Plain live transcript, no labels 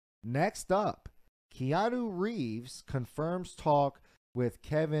Next up, Keanu Reeves confirms talk with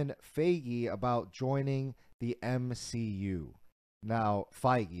Kevin Feige about joining the MCU. Now,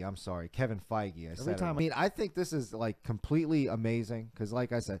 Feige, I'm sorry, Kevin Feige. I said time I mean, I think this is like completely amazing because,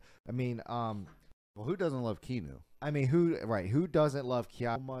 like I said, Well, who doesn't love Keanu? who doesn't love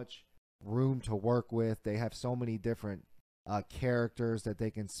Keanu? So much room to work with. They have so many different characters that they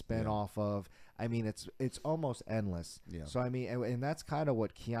can spin off of. I mean, it's almost endless. Yeah. So I mean, and that's kind of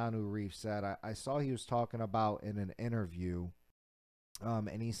what Keanu Reeves said. I saw he was talking about in an interview,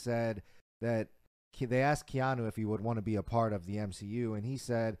 and he said that they asked Keanu if he would want to be a part of the MCU, and he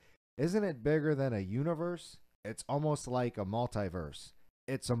said, "Isn't it bigger than a universe? It's almost like a multiverse.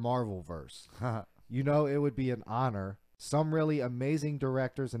 It's a Marvel verse. You know, it would be an honor. Some really amazing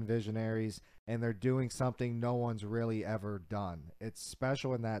directors and visionaries, and they're doing something no one's really ever done. It's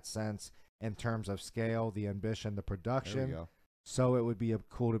special in that sense, in terms of scale, the ambition, the There we production. go. So it would be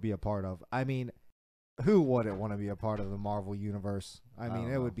cool to be a part of. I mean, who wouldn't want to be a part of the Marvel universe? I mean,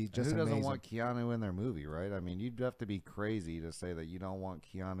 don't it know. would be And just who amazing. doesn't want Keanu in their movie, right? I mean, you'd have to be crazy to say that you don't want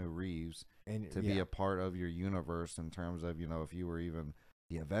Keanu Reeves And, to be a part of your universe in terms of, if you were even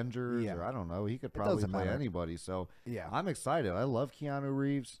the Avengers Yeah. or I don't know, he could probably doesn't play matter. anybody. So yeah. I'm excited. I love Keanu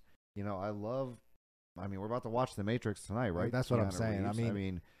Reeves. We're about to watch The Matrix tonight, right? That's what I'm Keanu saying. Reeves. I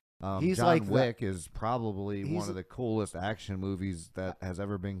mean, he's he's John like Wick is probably he's- one of the coolest action movies that has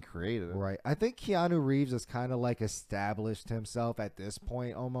ever been created. Right. I think Keanu Reeves has kind of like established himself at this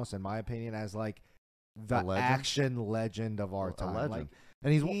point, almost in my opinion, as like the legend? action legend of our A time. legend. Like,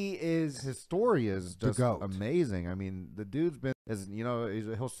 And he is his story is the just GOAT. amazing. I mean, the dude's been,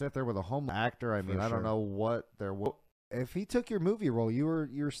 he'll sit there with a home actor. I mean, For I don't sure. know what they're. If he took your movie role,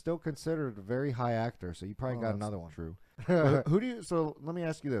 you're still considered a very high actor, so you probably got another one. True. Who do you? So let me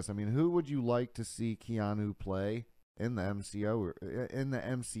ask you this. I mean, who would you like to see Keanu play in the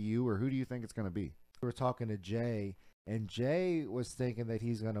MCU, or who do you think it's going to be? We were talking to Jay, and Jay was thinking that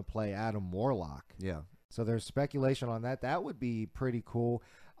he's going to play Adam Warlock. Yeah. So there's speculation on that. That would be pretty cool.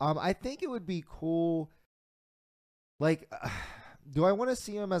 I think it would be cool. Like, do I want to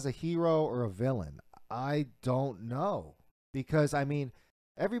see him as a hero or a villain? I don't know. Because, I mean,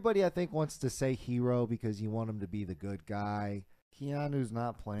 everybody I think wants to say hero because you want him to be the good guy. Keanu's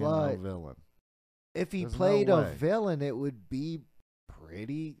not playing But no villain. If he There's no played a way. villain, it would be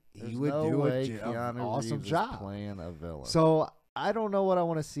pretty. There's He would no do way an Keanu awesome Reeves job. is playing a villain. So I don't know what I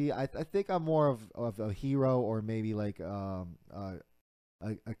want to see. I think I'm more of a hero, or maybe like a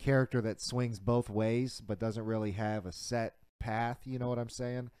character that swings both ways but doesn't really have a set path. You know what I'm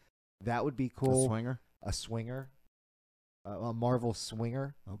saying? That would be cool. A swinger. A swinger, a Marvel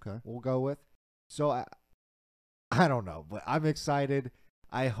swinger. Okay. We'll go with. So I don't know, but I'm excited.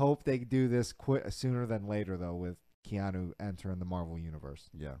 I hope they do this sooner than later, though, with Keanu entering the Marvel universe.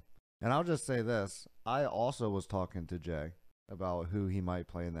 Yeah. And I'll just say this. I also was talking to Jay about who he might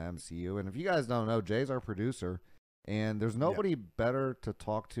play in the MCU. And if you guys don't know, Jay's our producer. And there's nobody better to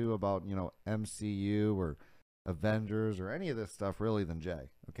talk to about, MCU or Avengers or any of this stuff really than Jay.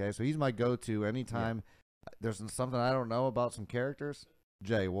 Okay? So he's my go-to anytime there's something I don't know about some characters.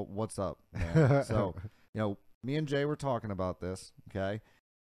 Jay, what's up, man? So, me and Jay were talking about this, okay?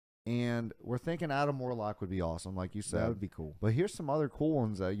 And we're thinking Adam Warlock would be awesome, like you said. That would be cool. But here's some other cool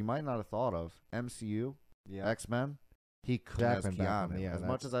ones that you might not have thought of. MCU, Yeah. X-Men, he could Jackman as Batman, Keanu. yeah, As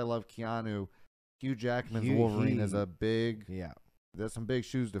much that's- as I love Keanu, Hugh Jackman's Hugh- Wolverine he- is a big, Yeah. there's some big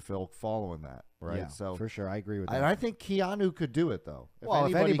shoes to fill following that, right? Yeah, So for sure, I agree with that. and I think Keanu could do it, though. If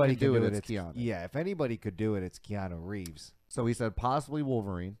anybody can do it, it's it's Keanu. Yeah, if anybody could do it, it's Keanu Reeves. So we said possibly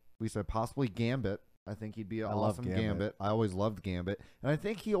Wolverine. We said possibly Gambit. I think he'd be an I love awesome Gambit. Gambit. I always loved Gambit. And I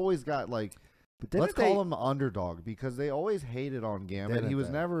think he always got like, But let's call him the underdog, because they always hated on Gambit. Didn't He was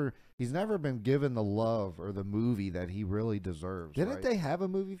they? he's never been given the love or the movie that he really deserves. Didn't right? they have a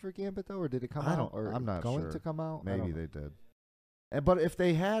movie for Gambit though, or did it come I out? don't- Or I'm not going sure. to come out. I Maybe don't know. they did. But if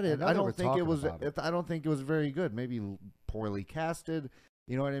they had it, know I they were don't think it talking was. about it. I don't think it was very good. Maybe poorly casted.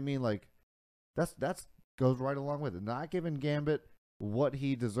 You know what I mean? Like that's goes right along with it. Not giving Gambit what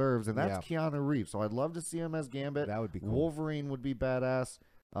he deserves, and that's Keanu Reeves. So I'd love to see him as Gambit. That would be cool. Wolverine would be badass.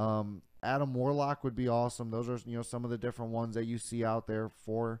 Adam Warlock would be awesome. Those are some of the different ones that you see out there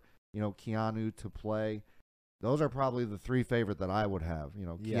for Keanu to play. Those are probably the three favorite that I would have.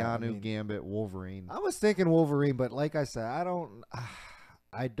 Yeah, I Keanu, mean- Gambit, Wolverine. I was thinking Wolverine, but like I said, I don't.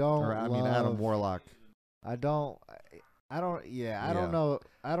 Adam Warlock. I don't. Yeah, I Yeah. don't know.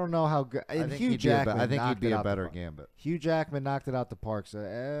 I don't know how good. I And think Hugh he'd be a Jackman. I think he'd knocked be it a out the better park. Gambit. Hugh Jackman knocked it out the park. So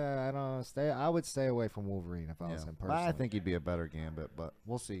I don't know. I would stay away from Wolverine if I was him But personally. I think he'd be a better Gambit, but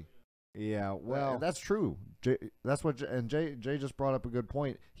we'll see. Yeah, well, That's true. That's what and Jay just brought up a good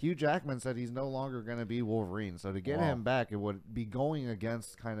point. Hugh Jackman said he's no longer going to be Wolverine, so to get Wow. him back, it would be going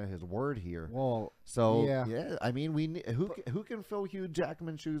against kind of his word here. well, So yeah. I mean, who can fill Hugh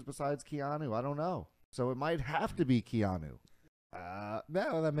Jackman's shoes besides Keanu? I don't know. So it might have to be Keanu.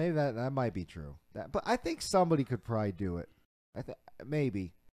 Maybe that might be true. But I think somebody could probably do it.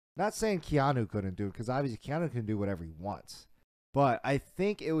 Maybe. Not saying Keanu couldn't do it, because obviously Keanu can do whatever he wants. But I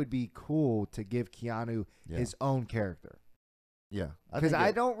think it would be cool to give Keanu his own character. Yeah, Because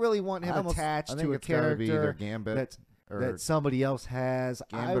I don't really want him attached to a be either character Gambit that somebody else has.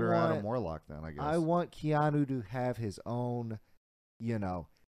 Gambit or Adam Warlock. Then I guess I want Keanu to have his own.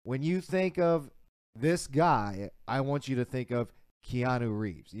 When you think of this guy, I want you to think of Keanu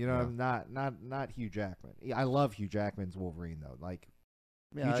Reeves. Not Hugh Jackman. I love Hugh Jackman's Wolverine though. Like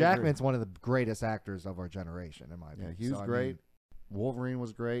Hugh Jackman's one of the greatest actors of our generation, in my opinion. Yeah, Hugh's great. Wolverine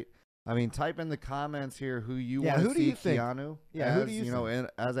was great. I mean, type in the comments here who you Yeah, want who to do see you think? Keanu. Yeah, who do you think?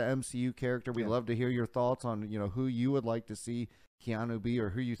 As an MCU character, we'd Yeah. love to hear your thoughts on who you would like to see Keanu be, or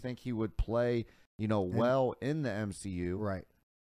who you think he would play well in the MCU. Right.